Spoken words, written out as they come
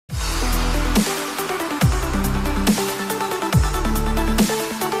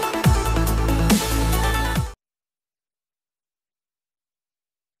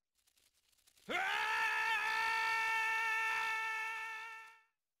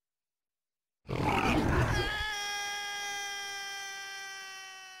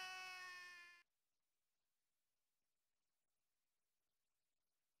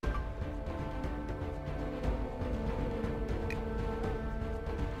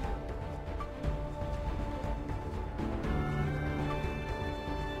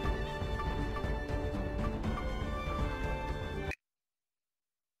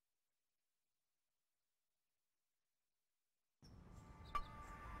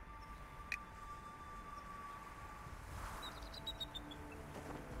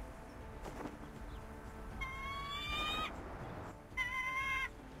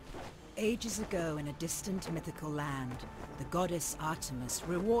Ages ago in a distant mythical land, the goddess Artemis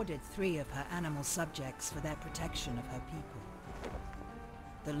rewarded 3 of her animal subjects for their protection of her people.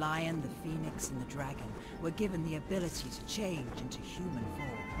 The lion, the phoenix, and the dragon were given the ability to change into human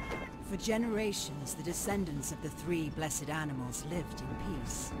form. For generations, the descendants of the 3 blessed animals lived in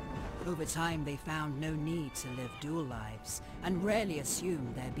peace. Over time, they found no need to live dual lives, and rarely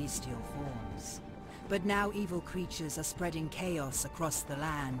assumed their bestial forms. But now evil creatures are spreading chaos across the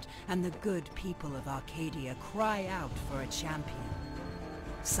land, and the good people of Arcadia cry out for a champion.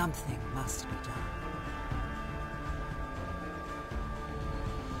 Something must be done.